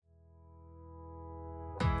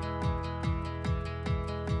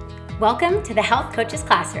Welcome to the Health Coaches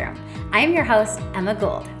Classroom. I am your host, Emma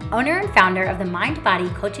Gould, owner and founder of the Mind Body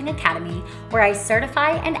Coaching Academy, where I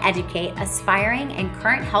certify and educate aspiring and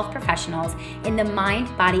current health professionals in the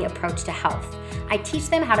mind-body approach to health. I teach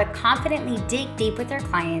them how to confidently dig deep with their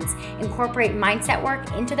clients, incorporate mindset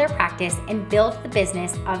work into their practice, and build the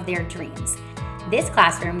business of their dreams. This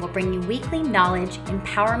classroom will bring you weekly knowledge,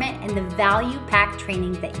 empowerment, and the value-packed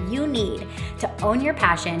training that you need to own your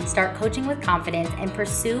passion, start coaching with confidence, and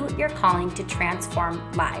pursue your calling to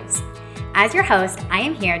transform lives. As your host, I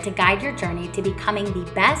am here to guide your journey to becoming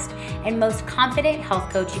the best and most confident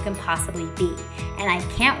health coach you can possibly be. And I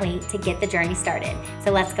can't wait to get the journey started.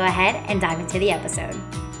 So let's go ahead and dive into the episode.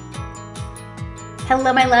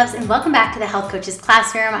 Hello, my loves, and welcome back to the Health Coaches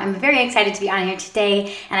Classroom. I'm very excited to be on here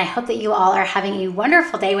today, and I hope that you all are having a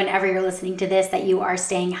wonderful day whenever you're listening to this, that you are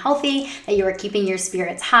staying healthy, that you are keeping your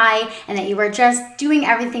spirits high, and that you are just doing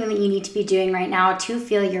everything that you need to be doing right now to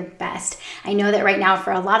feel your best. I know that right now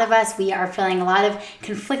for a lot of us, we are feeling a lot of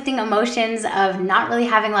conflicting emotions of not really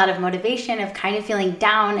having a lot of motivation, of kind of feeling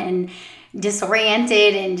down and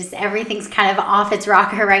disoriented, and just everything's kind of off its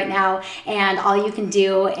rocker right now. And all you can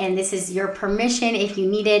do, and this is your permission if you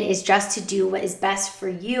need it, is just to do what is best for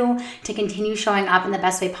you to continue showing up in the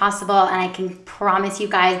best way possible. And I can promise you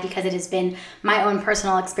guys, because it has been my own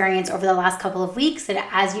personal experience over the last couple of weeks, that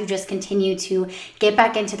as you just continue to get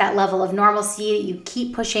back into that level of normalcy, you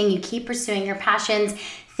keep pushing, you keep pursuing your passions,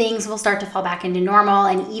 things will start to fall back into normal.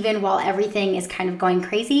 And even while everything is kind of going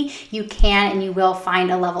crazy, you can and you will find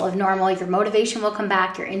a level of normal. Your motivation will come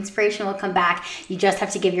back, your inspiration will come back. You just have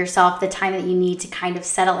to give yourself the time that you need to kind of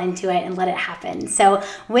settle into it and let it happen. So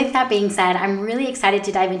with that being said, I'm really excited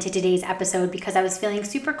to dive into today's episode because I was feeling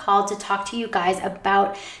super called to talk to you guys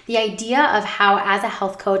about the idea of how, as a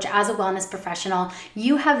health coach, as a wellness professional,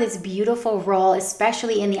 you have this beautiful role,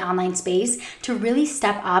 especially in the online space, to really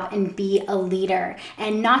step up and be a leader,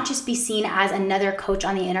 and not just be seen as another coach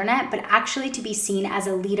on the internet, but actually to be seen as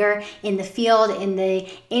a leader in the field, in the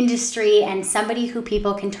industry, and somebody who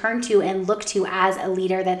people can turn to and look to as a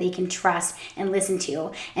leader that they can trust and listen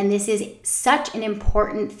to. And this is such an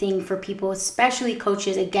important thing for people, especially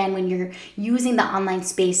coaches, again, when you're using the online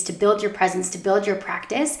space to build your presence, to build your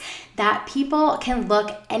practice, that people can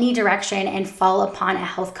look any direction and fall upon a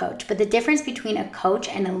health coach. But the difference between a coach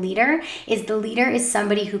and a leader is the leader is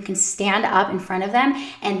somebody who can stand up in front of them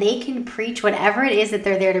and they can preach whatever it is that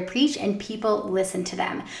they're there to preach, and people listen to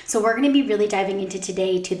them. So we're going to be really diving into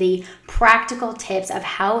today to the practical tips of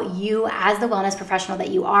how you, as the wellness professional that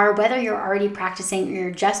you are, whether you're already practicing or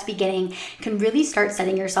you're just beginning, can really start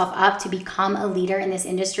setting yourself up to become a leader in this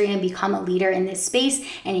industry and become a leader in this space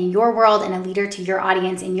and in your world, and a leader to your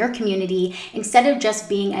audience in your community, instead of just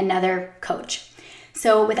being another coach.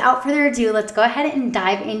 So without further ado, let's go ahead and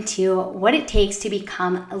dive into what it takes to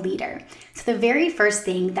become a leader. So the very first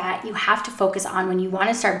thing that you have to focus on when you want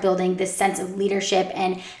to start building this sense of leadership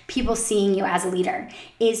and people seeing you as a leader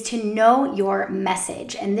is to know your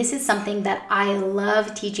message. And this is something that I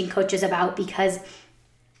love teaching coaches about, because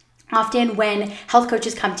often when health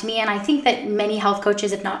coaches come to me, and I think that many health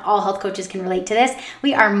coaches, if not all health coaches, can relate to this,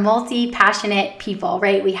 we are multi-passionate people,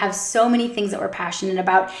 right? We have so many things that we're passionate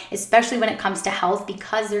about, especially when it comes to health,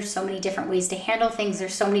 because there's so many different ways to handle things.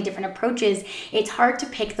 There's so many different approaches. It's hard to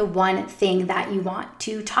pick the one thing that you want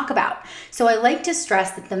to talk about. So I like to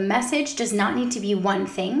stress that the message does not need to be one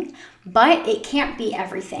thing, but it can't be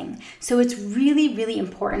everything. So it's really, really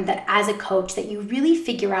important that as a coach that you really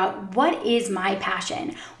figure out, what is my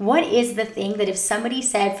passion? What is the thing that if somebody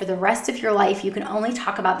said for the rest of your life you can only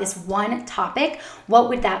talk about this one topic, what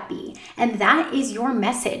would that be? And that is your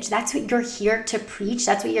message. That's what you're here to preach.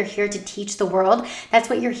 That's what you're here to teach the world. That's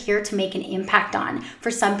what you're here to make an impact on. For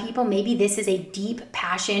some people, maybe this is a deep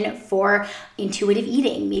passion for intuitive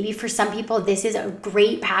eating. Maybe for some people, this is a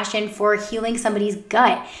great passion for healing somebody's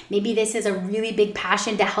gut. Maybe this is a really big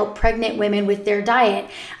passion to help pregnant women with their diet,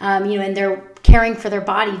 and their caring for their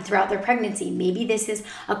body throughout their pregnancy. Maybe this is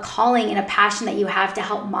a calling and a passion that you have to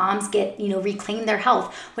help moms get, reclaim their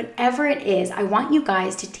health. Whatever it is, I want you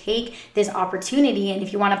guys to take this opportunity. And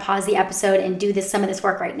if you want to pause the episode and do some of this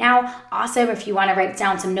work right now, awesome. If you want to write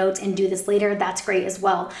down some notes and do this later, that's great as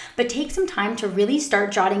well. But take some time to really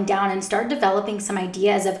start jotting down and start developing some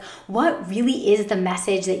ideas of what really is the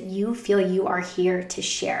message that you feel you are here to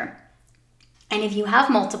share. And if you have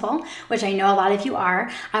multiple, which I know a lot of you are,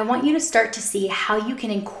 I want you to start to see how you can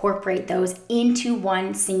incorporate those into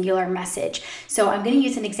one singular message. So I'm going to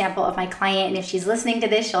use an example of my client, and if she's listening to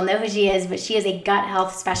this, she'll know who she is, but she is a gut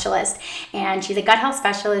health specialist. And she's a gut health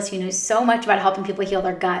specialist who knows so much about helping people heal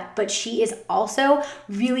their gut, but she is also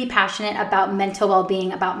really passionate about mental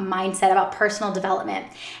well-being, about mindset, about personal development.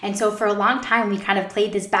 And so for a long time, we kind of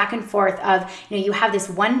played this back and forth of, you have this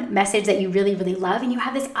one message that you really, really love, and you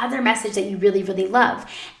have this other message that you really love.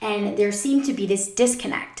 And there seemed to be this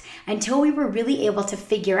disconnect until we were really able to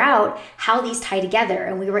figure out how these tie together.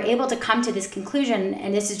 And we were able to come to this conclusion.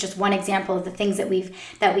 And this is just one example of the things that we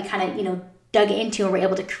kind of, dug into and were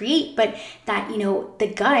able to create, but that,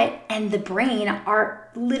 the gut and the brain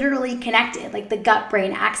are literally connected. Like the gut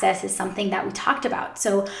brain axis is something that we talked about.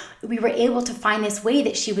 So we were able to find this way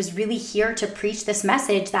that she was really here to preach this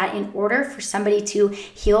message that in order for somebody to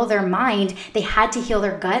heal their mind, they had to heal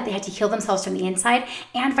their gut, they had to heal themselves from the inside,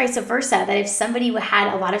 and vice versa. That if somebody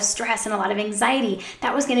had a lot of stress and a lot of anxiety,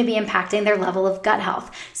 that was going to be impacting their level of gut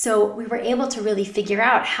health. So we were able to really figure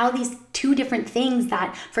out how these two different things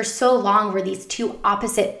that for so long were these two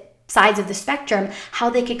opposite sides of the spectrum, how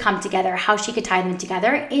they could come together, how she could tie them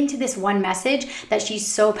together into this one message that she's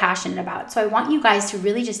so passionate about. So I want you guys to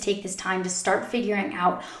really just take this time to start figuring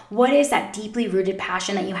out what is that deeply rooted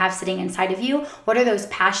passion that you have sitting inside of you. What are those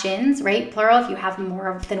passions, right? Plural, if you have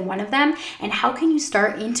more than one of them. And how can you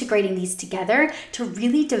start integrating these together to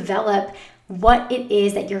really develop what it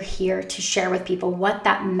is that you're here to share with people, what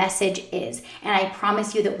that message is. And I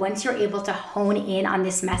promise you that once you're able to hone in on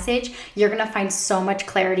this message, you're going to find so much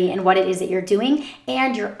clarity in what it is that you're doing,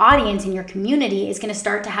 and your audience and your community is going to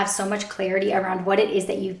start to have so much clarity around what it is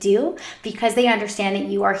that you do, because they understand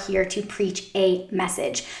that you are here to preach a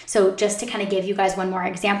message. So just to kind of give you guys one more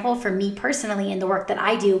example, for me personally in the work that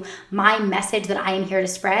I do, my message that I am here to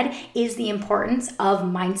spread is the importance of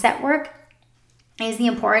mindset work, is the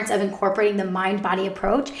importance of incorporating the mind-body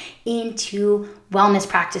approach into wellness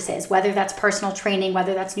practices, whether that's personal training,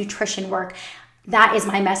 whether that's nutrition work. That is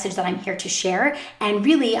my message that I'm here to share. And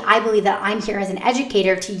really, I believe that I'm here as an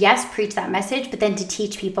educator to, yes, preach that message, but then to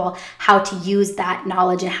teach people how to use that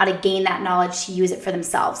knowledge and how to gain that knowledge to use it for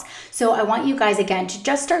themselves. So I want you guys, again, to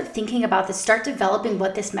just start thinking about this, start developing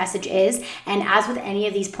what this message is. And as with any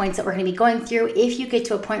of these points that we're going to be going through, if you get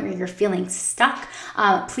to a point where you're feeling stuck,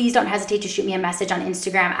 please don't hesitate to shoot me a message on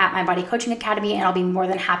Instagram at My Body Coaching Academy, and I'll be more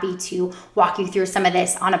than happy to walk you through some of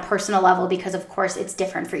this on a personal level, because of course it's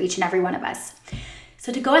different for each and every one of us.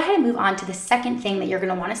 So to go ahead and move on to the second thing that you're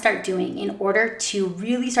going to want to start doing in order to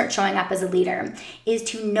really start showing up as a leader is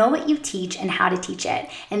to know what you teach and how to teach it.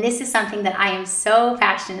 And this is something that I am so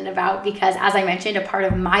passionate about because, as I mentioned, a part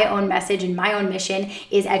of my own message and my own mission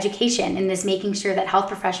is education, and is making sure that health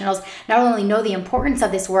professionals not only know the importance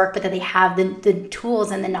of this work, but that they have the tools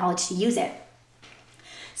and the knowledge to use it.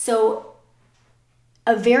 So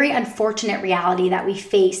a very unfortunate reality that we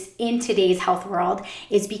face in today's health world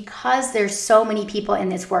is because there's so many people in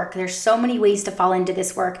this work, there's so many ways to fall into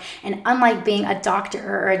this work. And unlike being a doctor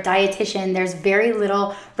or a dietitian, there's very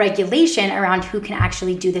little regulation around who can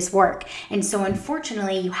actually do this work. And so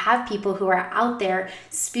unfortunately, you have people who are out there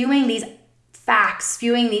spewing these facts,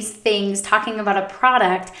 spewing these things, talking about a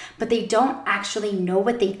product, but they don't actually know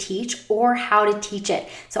what they teach or how to teach it.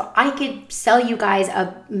 So I could sell you guys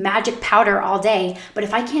a magic powder all day, but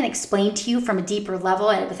if I can't explain to you from a deeper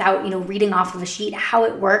level and without, reading off of a sheet how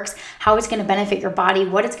it works, how it's going to benefit your body,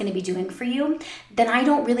 what it's going to be doing for you, then I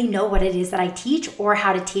don't really know what it is that I teach or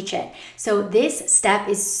how to teach it. So this step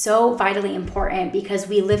is so vitally important because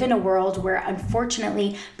we live in a world where,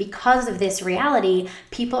 unfortunately, because of this reality,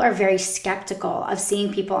 people are very skeptical of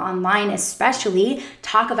seeing people online, especially,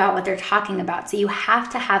 talk about what they're talking about. So you have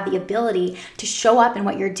to have the ability to show up in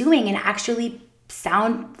what you're doing and actually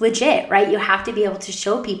sound legit, right? You have to be able to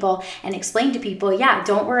show people and explain to people, yeah,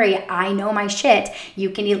 don't worry, I know my shit. You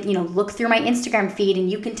can, look through my Instagram feed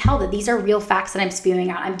and you can tell that these are real facts that I'm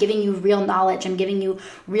spewing out. I'm giving you real knowledge. I'm giving you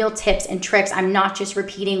real tips and tricks. I'm not just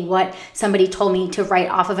repeating what somebody told me to write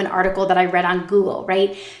off of an article that I read on Google,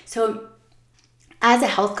 right? So as a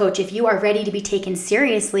health coach, if you are ready to be taken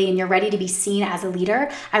seriously and you're ready to be seen as a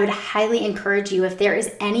leader, I would highly encourage you, if there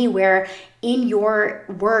is anywhere in your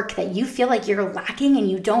work that you feel like you're lacking and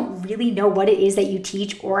you don't really know what it is that you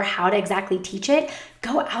teach or how to exactly teach it,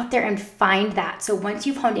 go out there and find that. So once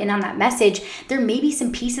you've honed in on that message, there may be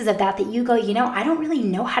some pieces of that you go, I don't really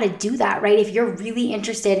know how to do that, right? If you're really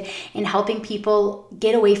interested in helping people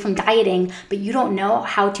get away from dieting, but you don't know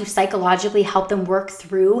how to psychologically help them work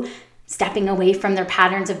through stepping away from their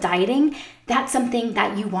patterns of dieting, that's something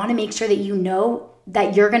that you want to make sure that you know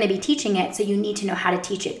that you're going to be teaching it, so you need to know how to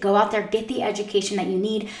teach it. Go out there, get the education that you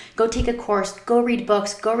need, go take a course, go read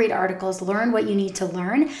books, go read articles, learn what you need to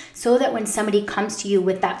learn, so that when somebody comes to you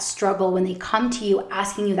with that struggle, when they come to you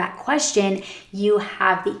asking you that question, you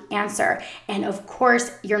have the answer. And of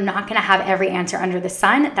course, you're not going to have every answer under the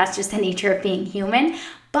sun. That's just the nature of being human.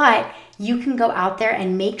 But you can go out there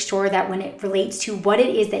and make sure that when it relates to what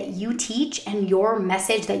it is that you teach and your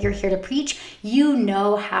message that you're here to preach, you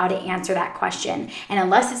know how to answer that question. And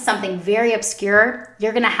unless it's something very obscure,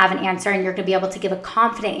 you're going to have an answer, and you're going to be able to give a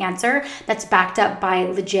confident answer that's backed up by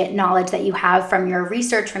legit knowledge that you have from your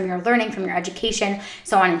research, from your learning, from your education,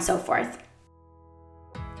 so on and so forth.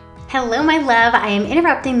 Hello, my love. I am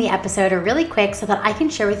interrupting the episode really quick so that I can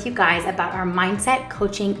share with you guys about our Mindset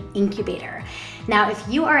Coaching Incubator. Now, if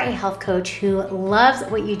you are a health coach who loves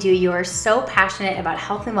what you do, you are so passionate about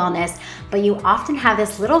health and wellness, but you often have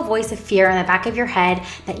this little voice of fear in the back of your head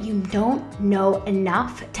that you don't know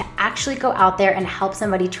enough to actually go out there and help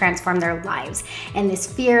somebody transform their lives. And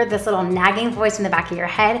this fear, this little nagging voice in the back of your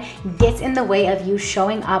head, gets in the way of you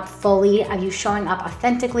showing up fully, of you showing up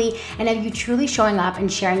authentically, and of you truly showing up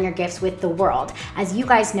and sharing your gifts with the world. As you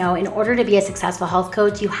guys know, in order to be a successful health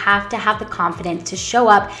coach, you have to have the confidence to show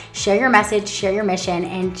up, share your message, share your mission,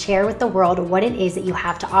 and share with the world what it is that you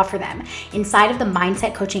have to offer them. Inside of the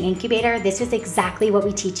Mindset Coaching Incubator, this is exactly what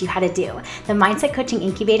we teach you how to do. The Mindset Coaching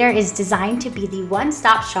Incubator is designed to be the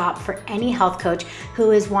one-stop shop for any health coach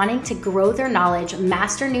who is wanting to grow their knowledge,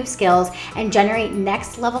 master new skills, and generate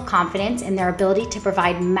next level confidence in their ability to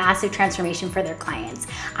provide massive transformation for their clients.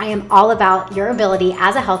 I am all about your ability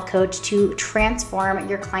as a health coach to transform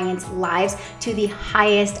your clients' lives to the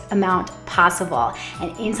highest amount possible.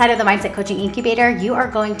 And inside of the Mindset Coaching Incubator, you are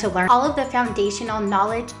going to learn all of the foundational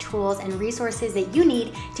knowledge, tools, and resources that you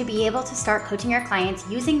need to be able to start coaching your clients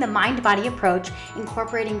using the mind-body approach,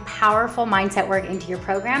 incorporating powerful mindset work into your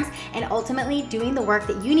programs, and ultimately doing the work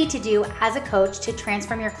that you need to do as a coach to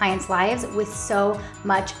transform your clients' lives with so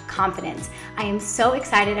much confidence. I am so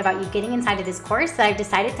excited about you getting inside of this course that I've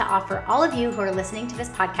decided to offer all of you who are listening to this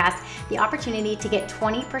podcast the opportunity to get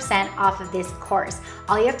 20% off of this course.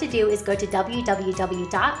 All you have to do is go to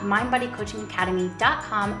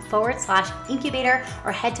www.mindbodycoachingacademy.com/incubator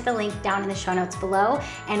or head to the link down in the show notes below.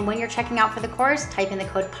 And when you're checking out for the course, type in the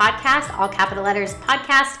code podcast, all capital letters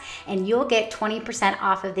podcast, and you'll get 20%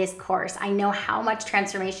 off of this course. I know how much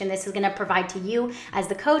transformation this is going to provide to you as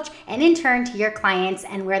the coach, and in turn to your clients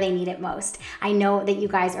and where they need it most. I know that you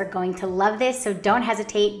guys are going to love this, so don't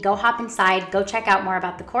hesitate. Go hop inside, go check out more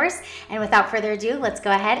about the course. And without further ado, let's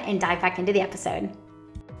go ahead and dive back into the episode.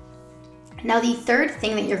 Now, the third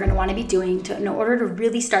thing that you're going to want to be doing in order to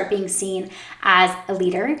really start being seen as a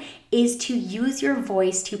leader is to use your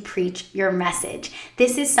voice to preach your message.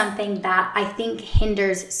 This is something that I think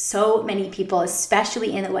hinders so many people,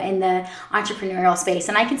 especially in the entrepreneurial space.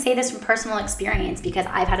 And I can say this from personal experience because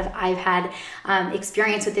I've had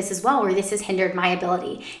experience with this as well, where this has hindered my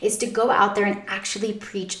ability, is to go out there and actually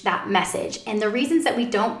preach that message. And the reasons that we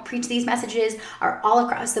don't preach these messages are all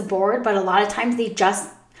across the board, but a lot of times they just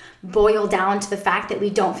boil down to the fact that we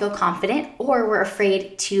don't feel confident, or we're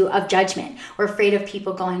afraid of judgment. We're afraid of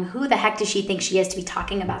people going, who the heck does she think she is to be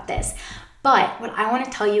talking about this? But what I want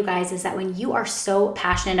to tell you guys is that when you are so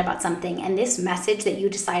passionate about something, and this message that you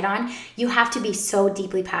decide on, you have to be so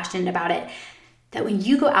deeply passionate about it, that when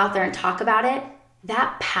you go out there and talk about it,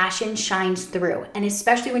 that passion shines through. And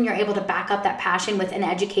especially when you're able to back up that passion with an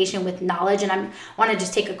education, with knowledge. And I want to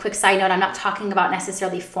just take a quick side note. I'm not talking about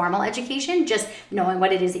necessarily formal education, just knowing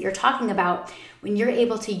what it is that you're talking about. When you're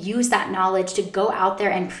able to use that knowledge to go out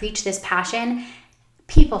there and preach this passion,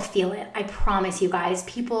 people feel it. I promise you guys,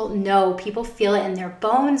 people feel it in their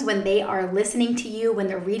bones when they are listening to you, when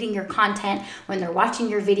they're reading your content, when they're watching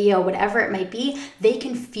your video, whatever it might be. They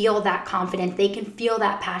can feel that confidence, they can feel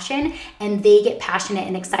that passion, and they get passionate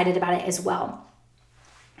and excited about it as well.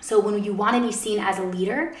 So when you want to be seen as a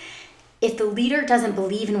leader, if the leader doesn't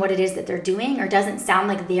believe in what it is that they're doing, or doesn't sound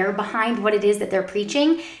like they're behind what it is that they're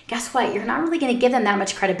preaching, guess what? You're not really going to give them that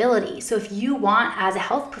much credibility. So if you want, as a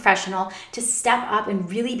health professional, to step up and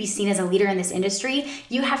really be seen as a leader in this industry,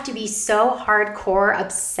 you have to be so hardcore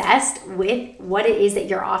obsessed with what it is that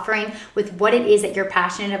you're offering, with what it is that you're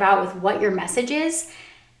passionate about, with what your message is,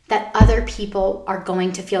 that other people are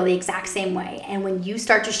going to feel the exact same way. And when you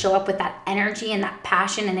start to show up with that energy and that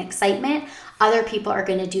passion and excitement, other people are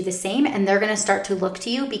going to do the same, and they're going to start to look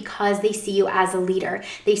to you because they see you as a leader.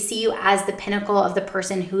 They see you as the pinnacle of the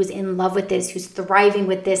person who's in love with this, who's thriving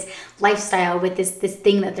with this lifestyle, with this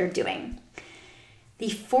thing that they're doing. The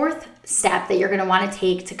fourth step that you're going to want to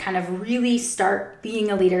take to kind of really start being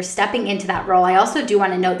a leader, stepping into that role. I also do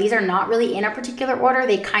want to note these are not really in a particular order.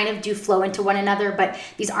 They kind of do flow into one another, but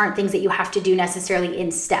these aren't things that you have to do necessarily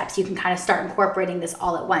in steps. You can kind of start incorporating this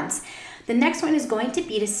all at once. The next one is going to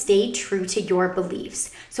be to stay true to your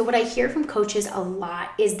beliefs. So what I hear from coaches a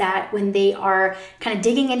lot is that when they are kind of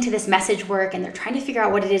digging into this message work and they're trying to figure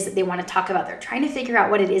out what it is that they want to talk about, they're trying to figure out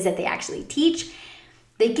what it is that they actually teach,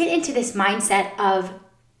 they get into this mindset of,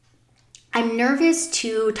 I'm nervous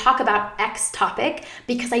to talk about X topic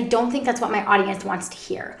because I don't think that's what my audience wants to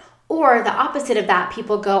hear. Or the opposite of that,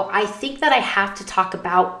 people go, I think that I have to talk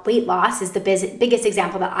about weight loss is the biggest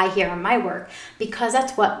example that I hear in my work because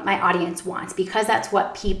that's what my audience wants, because that's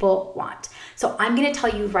what people want. So I'm going to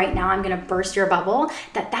tell you right now, I'm going to burst your bubble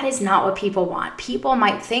that that is not what people want. People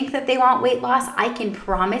might think that they want weight loss. I can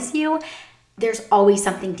promise you there's always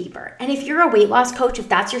something deeper. And if you're a weight loss coach, if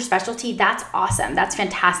that's your specialty, that's awesome. That's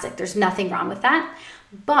fantastic. There's nothing wrong with that.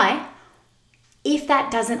 But if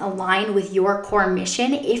that doesn't align with your core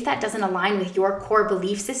mission, if that doesn't align with your core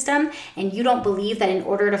belief system, and you don't believe that in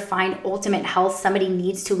order to find ultimate health, somebody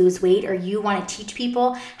needs to lose weight, or you want to teach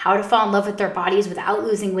people how to fall in love with their bodies without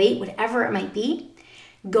losing weight, whatever it might be,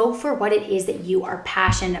 go for what it is that you are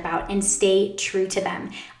passionate about and stay true to them.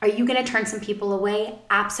 Are you going to turn some people away?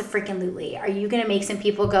 Abso-freaking-lutely. Are you going to make some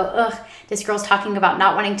people go, ugh, this girl's talking about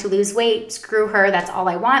not wanting to lose weight. Screw her. That's all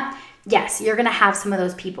I want. Yes, you're going to have some of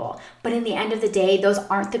those people. But in the end of the day, those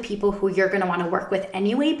aren't the people who you're going to want to work with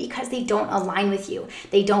anyway because they don't align with you.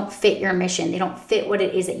 They don't fit your mission. They don't fit what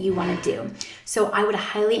it is that you want to do. So I would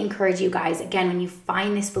highly encourage you guys, again, when you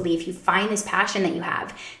find this belief, you find this passion that you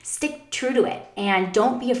have, stick true to it and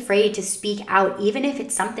don't be afraid to speak out, even if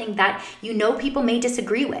it's something that you know people may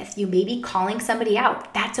disagree with. You may be calling somebody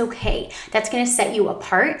out. That's okay. That's going to set you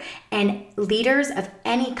apart. And leaders of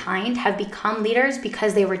any kind have become leaders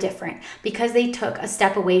because they were different, because they took a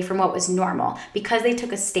step away from what was normal, because they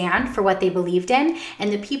took a stand for what they believed in,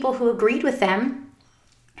 and the people who agreed with them,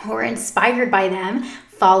 who were inspired by them,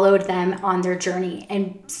 followed them on their journey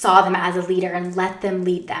and saw them as a leader and let them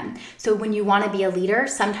lead them. So when you want to be a leader,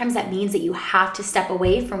 sometimes that means that you have to step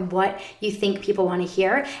away from what you think people want to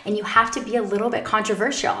hear, and you have to be a little bit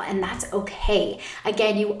controversial, and that's okay.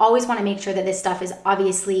 Again, you always want to make sure that this stuff is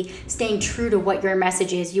obviously staying true to what your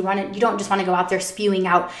message is. You don't just want to go out there spewing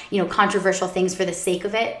out, controversial things for the sake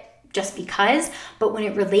of it, just because, but when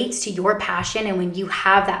it relates to your passion and when you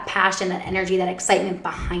have that passion, that energy, that excitement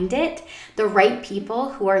behind it, the right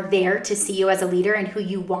people who are there to see you as a leader and who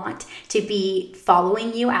you want to be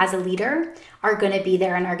following you as a leader are going to be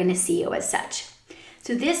there and are going to see you as such.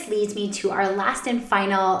 So this leads me to our last and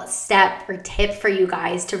final step or tip for you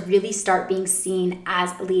guys to really start being seen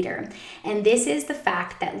as a leader. And this is the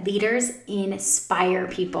fact that leaders inspire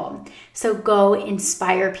people. So go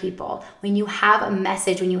inspire people. When you have a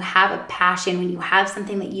message, when you have a passion, when you have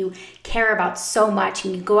something that you care about so much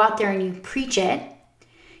and you go out there and you preach it,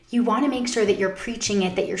 you want to make sure that you're preaching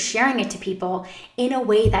it, that you're sharing it to people in a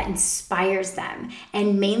way that inspires them.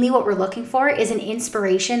 And mainly what we're looking for is an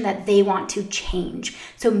inspiration that they want to change.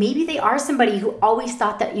 So maybe they are somebody who always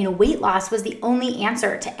thought that, weight loss was the only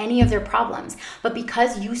answer to any of their problems. But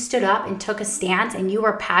because you stood up and took a stance and you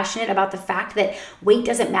were passionate about the fact that weight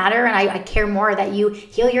doesn't matter and I care more that you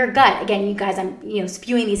heal your gut. Again, you guys, I'm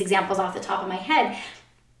spewing these examples off the top of my head.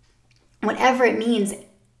 Whatever it means,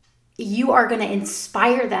 you are going to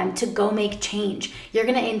inspire them to go make change. You're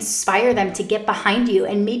going to inspire them to get behind you.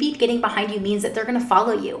 And maybe getting behind you means that they're going to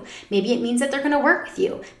follow you. Maybe it means that they're going to work with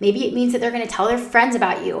you. Maybe it means that they're going to tell their friends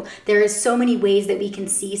about you. There is so many ways that we can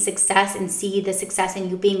see success and see the success in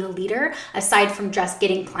you being a leader aside from just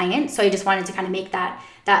getting clients. So I just wanted to kind of make that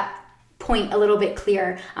point a little bit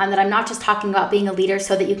clear, that I'm not just talking about being a leader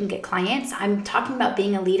so that you can get clients. I'm talking about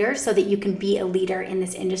being a leader so that you can be a leader in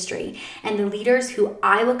this industry. And the leaders who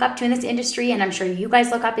I look up to in this industry, and I'm sure you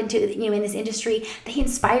guys look up into in this industry, they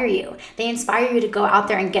inspire you. They inspire you to go out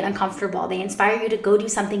there and get uncomfortable. They inspire you to go do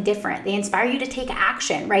something different. They inspire you to take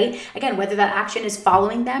action, right? Again, whether that action is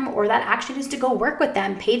following them or that action is to go work with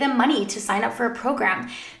them, pay them money to sign up for a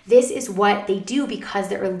program. This is what they do because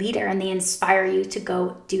they're a leader and they inspire you to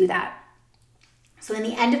go do that. So in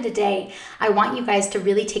the end of the day, I want you guys to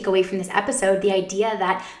really take away from this episode the idea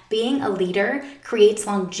that being a leader creates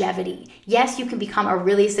longevity. Yes, you can become a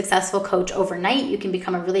really successful coach overnight. You can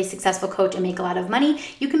become a really successful coach and make a lot of money.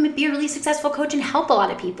 You can be a really successful coach and help a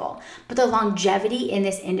lot of people. But the longevity in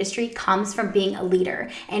this industry comes from being a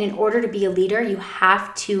leader. And in order to be a leader, you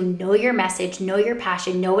have to know your message, know your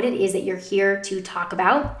passion, know what it is that you're here to talk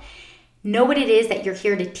about, Know what it is that you're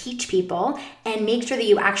here to teach people, and make sure that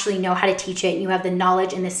you actually know how to teach it and you have the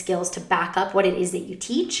knowledge and the skills to back up what it is that you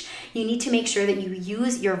teach. You need to make sure that you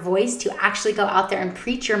use your voice to actually go out there and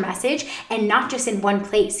preach your message, and not just in one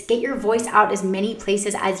place. Get your voice out as many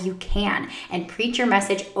places as you can and preach your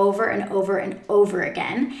message over and over and over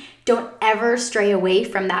again. Don't ever stray away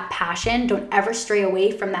from that passion. Don't ever stray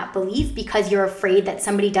away from that belief because you're afraid that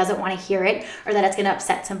somebody doesn't want to hear it, or that it's going to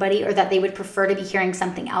upset somebody, or that they would prefer to be hearing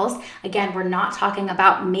something else. Again, we're not talking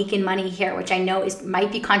about making money here, which I know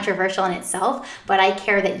might be controversial in itself, but I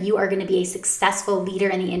care that you are going to be a successful leader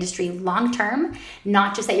in the industry long term,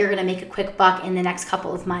 not just that you're going to make a quick buck in the next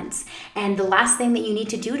couple of months. And the last thing that you need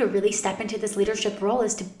to do to really step into this leadership role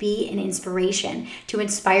is to be an inspiration, to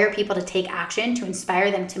inspire people to take action, to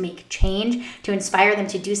inspire them to make change, to inspire them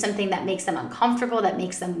to do something that makes them uncomfortable, that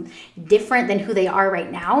makes them different than who they are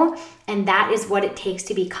right now. And that is what it takes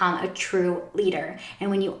to become a true leader.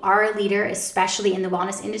 And when you are a leader, especially in the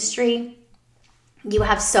wellness industry, you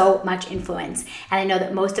have so much influence. And I know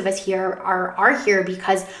that most of us here are here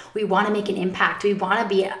because we want to make an impact. We want to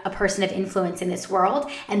be a person of influence in this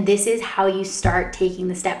world. And this is how you start taking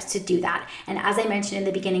the steps to do that. And as I mentioned in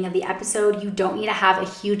the beginning of the episode, you don't need to have a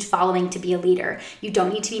huge following to be a leader. You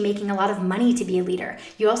don't need to be making a lot of money to be a leader.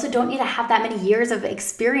 You also don't need to have that many years of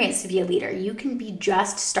experience to be a leader. You can be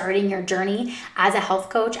just starting your journey as a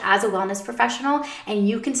health coach, as a wellness professional, and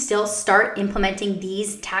you can still start implementing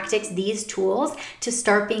these tactics, these tools, to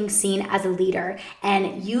start being seen as a leader,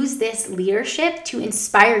 and use this leadership to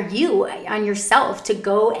inspire you on yourself to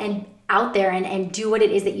go and out there and do what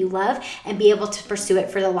it is that you love and be able to pursue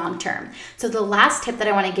it for the long term. So the last tip that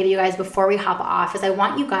I want to give you guys before we hop off is I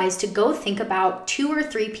want you guys to go think about 2 or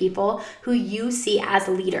 3 people who you see as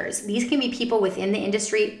leaders. These can be people within the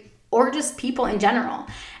industry or just people in general.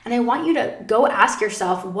 And I want you to go ask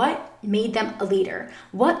yourself, what made them a leader?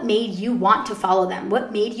 What made you want to follow them?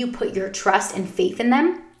 What made you put your trust and faith in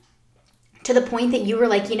them to the point that you were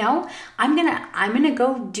like, I'm gonna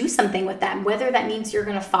go do something with them. Whether that means you're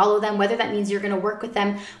gonna follow them, whether that means you're gonna work with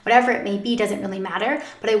them, whatever it may be, doesn't really matter.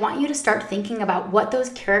 But I want you to start thinking about what those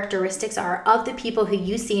characteristics are of the people who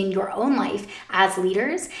you see in your own life as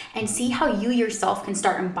leaders, and see how you yourself can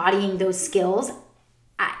start embodying those skills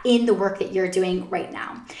in the work that you're doing right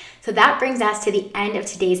now. So that brings us to the end of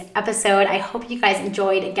today's episode. I hope you guys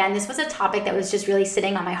enjoyed. Again, this was a topic that was just really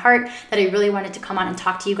sitting on my heart that I really wanted to come on and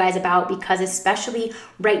talk to you guys about, because especially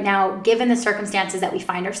right now, given the circumstances that we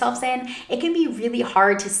find ourselves in, it can be really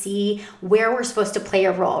hard to see where we're supposed to play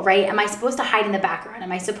a role, right? Am I supposed to hide in the background?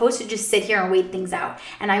 Am I supposed to just sit here and wait things out?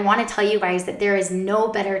 And I want to tell you guys that there is no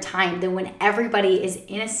better time than when everybody is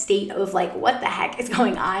in a state of like, what the heck is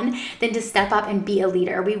going on, than to step up and be a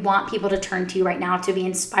leader. We want people to turn to you right now to be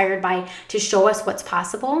inspired by, to show us what's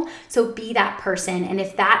possible. So be that person. And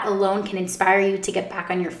if that alone can inspire you to get back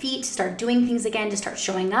on your feet, to start doing things again, to start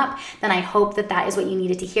showing up, then I hope that that is what you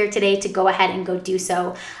needed to hear today, to go ahead and go do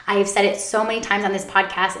so. I have said it so many times on this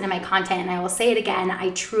podcast and in my content, and I will say it again. I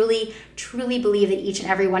truly, truly believe that each and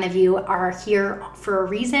every one of you are here for a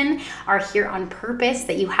reason, are here on purpose,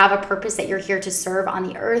 that you have a purpose, that you're here to serve on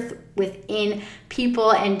the earth within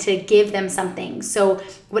people and to give them something. So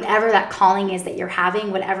whatever that calling is that you're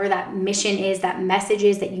having, whatever that mission is, that message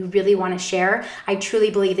is that you really want to share, I truly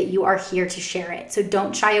believe that you are here to share it. So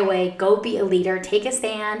don't shy away. Go be a leader, take a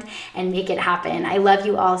stand, and make it happen. I love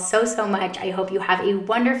you all so, so much. I hope you have a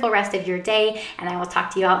wonderful rest of your day, and I will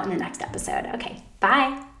talk to you all in the next episode. Okay,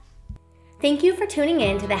 bye. Thank you for tuning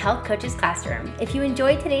in to the Health Coaches Classroom. If you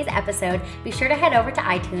enjoyed today's episode, be sure to head over to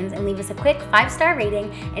iTunes and leave us a quick 5-star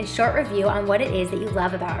rating and short review on what it is that you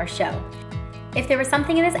love about our show. If there was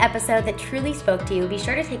something in this episode that truly spoke to you, be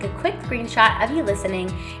sure to take a quick screenshot of you listening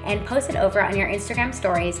and post it over on your Instagram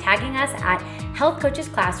stories, tagging us at Health Coaches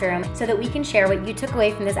Classroom, so that we can share what you took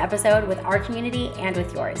away from this episode with our community and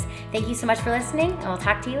with yours. Thank you so much for listening, and we'll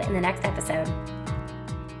talk to you in the next episode.